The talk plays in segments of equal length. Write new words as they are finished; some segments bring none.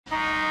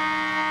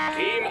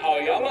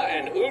Aoyama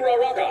and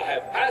Uraraka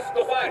have passed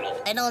the final.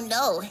 I don't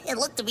know. It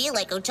looked to me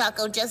like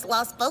Ochaco just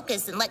lost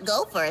focus and let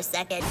go for a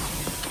second.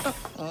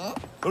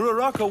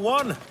 Uraraka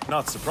won.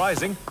 Not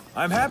surprising.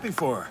 I'm happy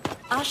for her.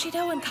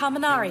 Ashido and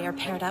Kaminari are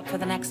paired up for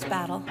the next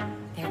battle.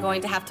 They're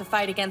going to have to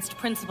fight against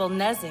Principal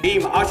Nezu.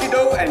 Team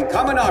Ashido and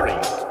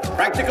Kaminari.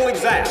 Practical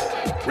exam.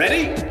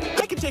 Ready?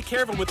 I can take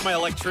care of him with my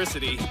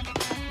electricity.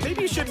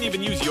 Maybe you shouldn't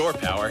even use your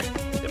power.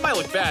 It might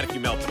look bad if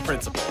you melt the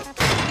principal.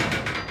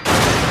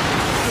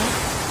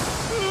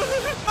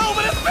 Oh,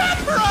 but it's bad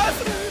for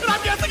us! And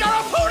I'm guessing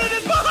our opponent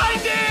is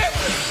behind it!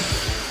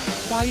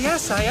 Why,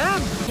 yes, I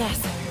am. Yes,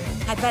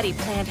 I bet he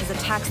planned his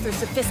attacks through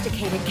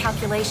sophisticated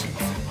calculations.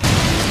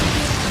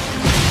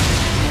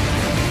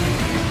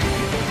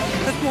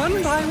 And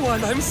one by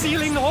one, I'm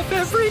sealing off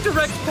every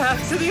direct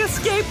path to the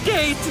escape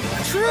gate.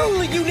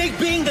 Truly unique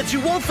being that you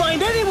won't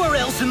find anywhere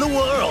else in the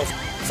world.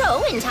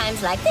 So, in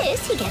times like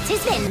this, he gets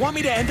his win. Want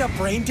me to end up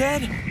brain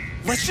dead?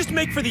 Let's just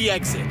make for the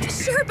exit.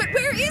 Sure, but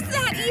where is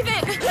that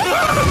even?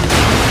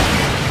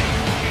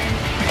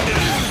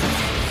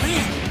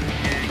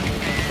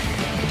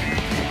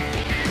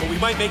 But we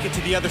might make it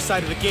to the other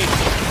side of the gate.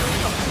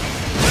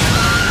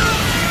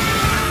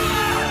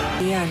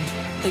 In the end,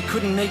 they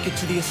couldn't make it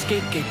to the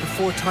escape gate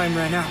before time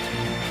ran out.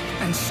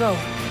 And so...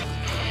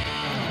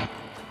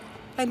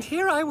 And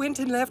here I went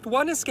and left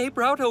one escape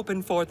route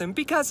open for them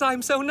because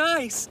I'm so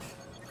nice.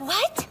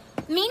 What?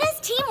 Mina's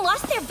team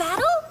lost their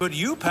battle? But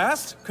you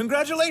passed.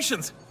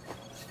 Congratulations.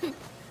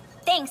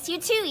 Thanks, you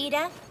too,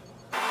 Ida.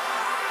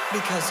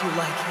 Because you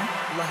like him.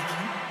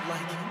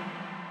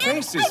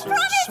 Faces I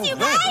promise so you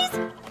red.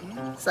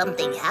 guys!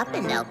 Something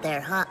happened out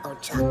there, huh,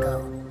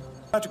 Ochaco?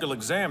 Practical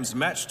exams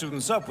match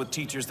students up with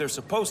teachers they're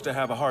supposed to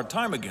have a hard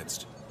time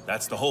against.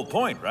 That's the whole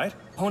point, right?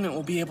 Opponent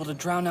will be able to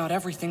drown out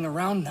everything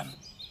around them.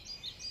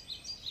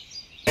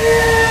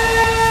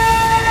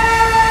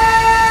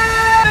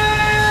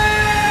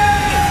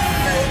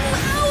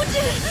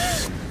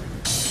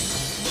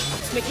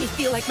 Make me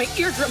feel like my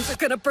eardrums are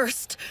gonna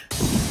burst.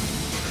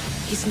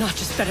 He's not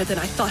just better than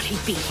I thought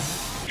he'd be.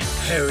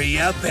 Hurry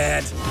up,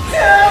 Ed.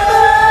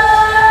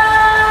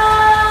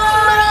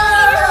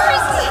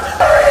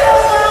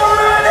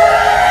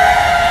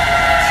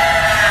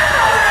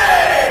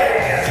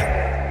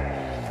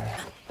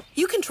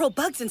 You control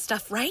bugs and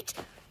stuff, right?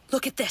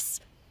 Look at this.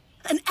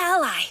 An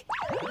ally.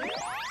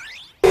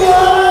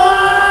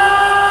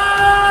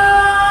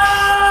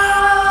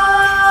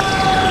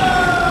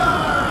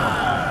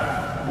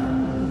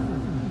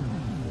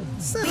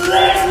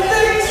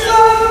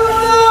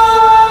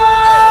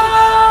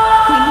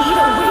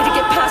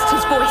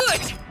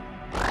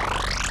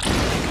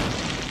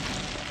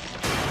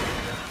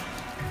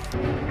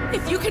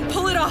 If you can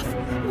pull it off,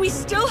 we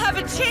still have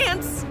a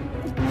chance!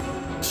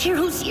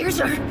 Chihiro's ears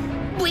are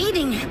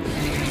bleeding.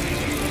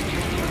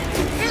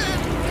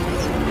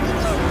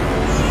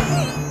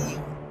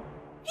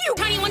 You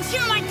tiny ones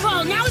hear my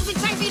call! Now is the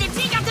time for you to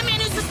take out the man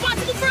who's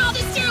responsible for all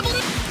this terrible...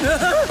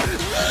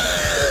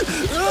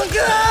 Oh,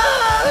 God!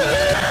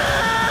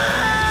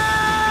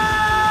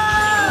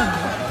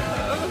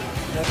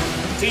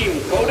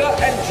 Team Koda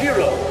and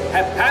Jiro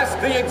have passed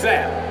the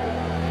exam.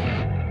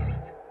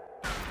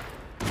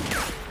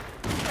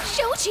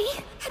 Shoji,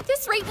 at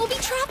this rate, we'll be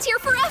trapped here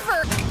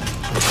forever.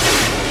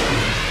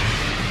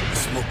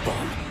 Smoke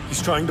bomb.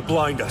 He's trying to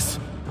blind us.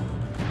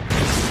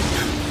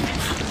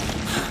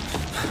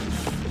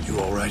 You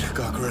all right,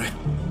 Gakure?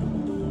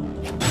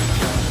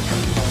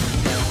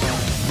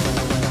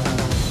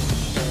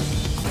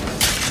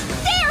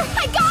 There!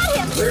 I got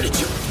him! Where did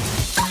you...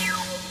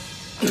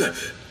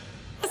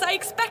 As I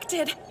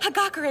expected,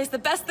 Hagakure is the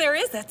best there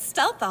is at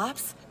stealth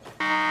ops.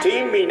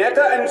 Team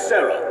Mineta and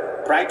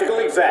Sero. Practical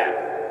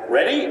exam.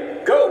 Ready?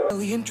 Go!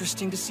 Really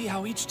interesting to see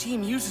how each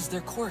team uses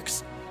their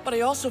quirks, but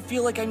I also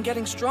feel like I'm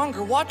getting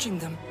stronger watching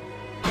them.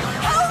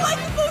 How am I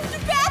supposed to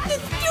pass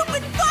this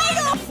stupid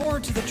final? I look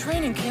forward to the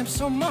training camp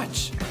so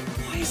much.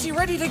 Why is he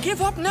ready to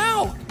give up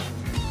now?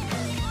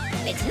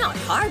 It's not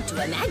hard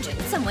to imagine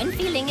someone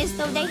feeling as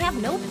though they have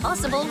no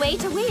possible way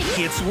to win.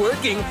 It's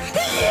working.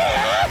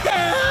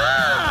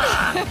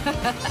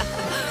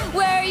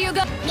 Where are you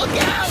going? Look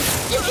out!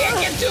 You can't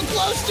get too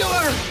close to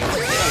her!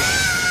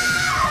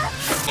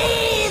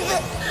 Eve!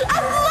 A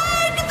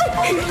leg!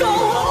 Go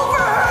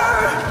over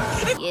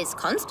her! He is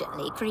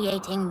constantly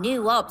creating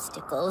new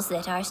obstacles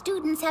that our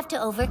students have to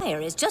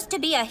overcome. Is just to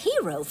be a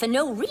hero for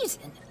no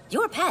reason.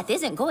 Your path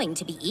isn't going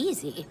to be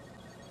easy.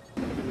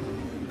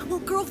 I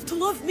want girls to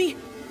love me,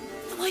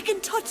 so I can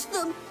touch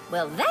them.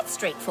 Well, that's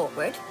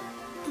straightforward.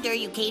 Sure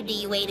you came to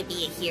UA to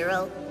be a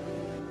hero?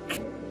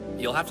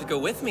 You'll have to go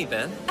with me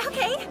then.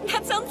 Okay,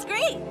 that sounds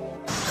great.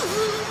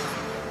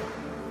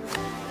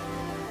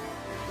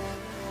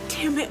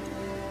 Damn it.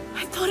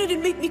 I thought it'd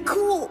make me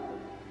cool.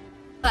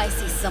 I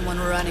see someone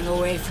running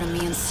away from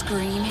me and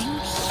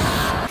screaming.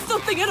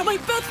 Something out of my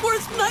best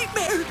worst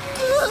nightmare.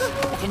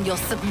 And you'll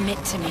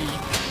submit to me.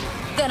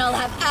 Then I'll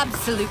have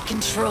absolute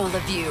control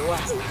of you.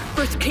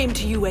 First came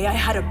to UA, I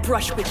had a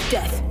brush with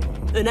death.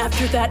 And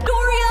after that,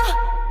 Doria!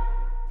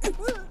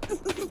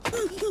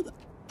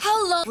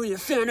 How We're a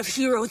fan of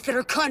heroes that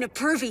are kind of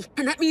pervy,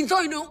 and that means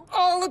I know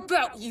all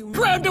about you.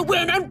 Plan to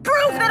win and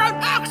prove that I'm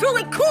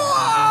actually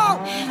cool!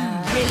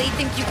 Really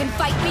think you can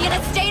fight me in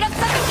a state of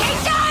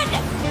suffocation?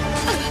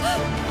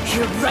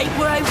 You're right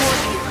where I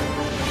want you.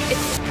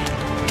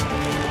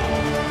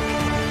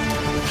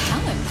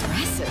 How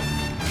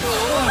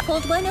impressive.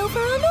 Pulled one over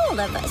on all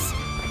of us.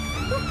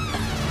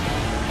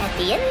 At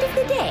the end of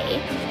the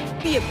day,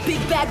 Be a big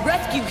bad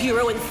rescue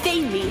hero and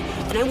save me,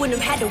 and I wouldn't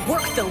have had to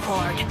work so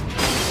hard.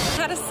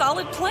 Had a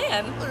solid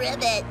plan.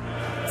 Ribbit.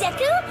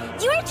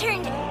 Deku, your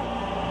turn.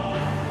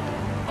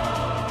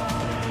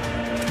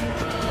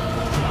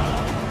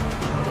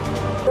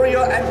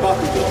 Warrior and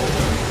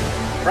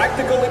Bakugo.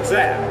 Practical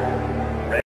exam.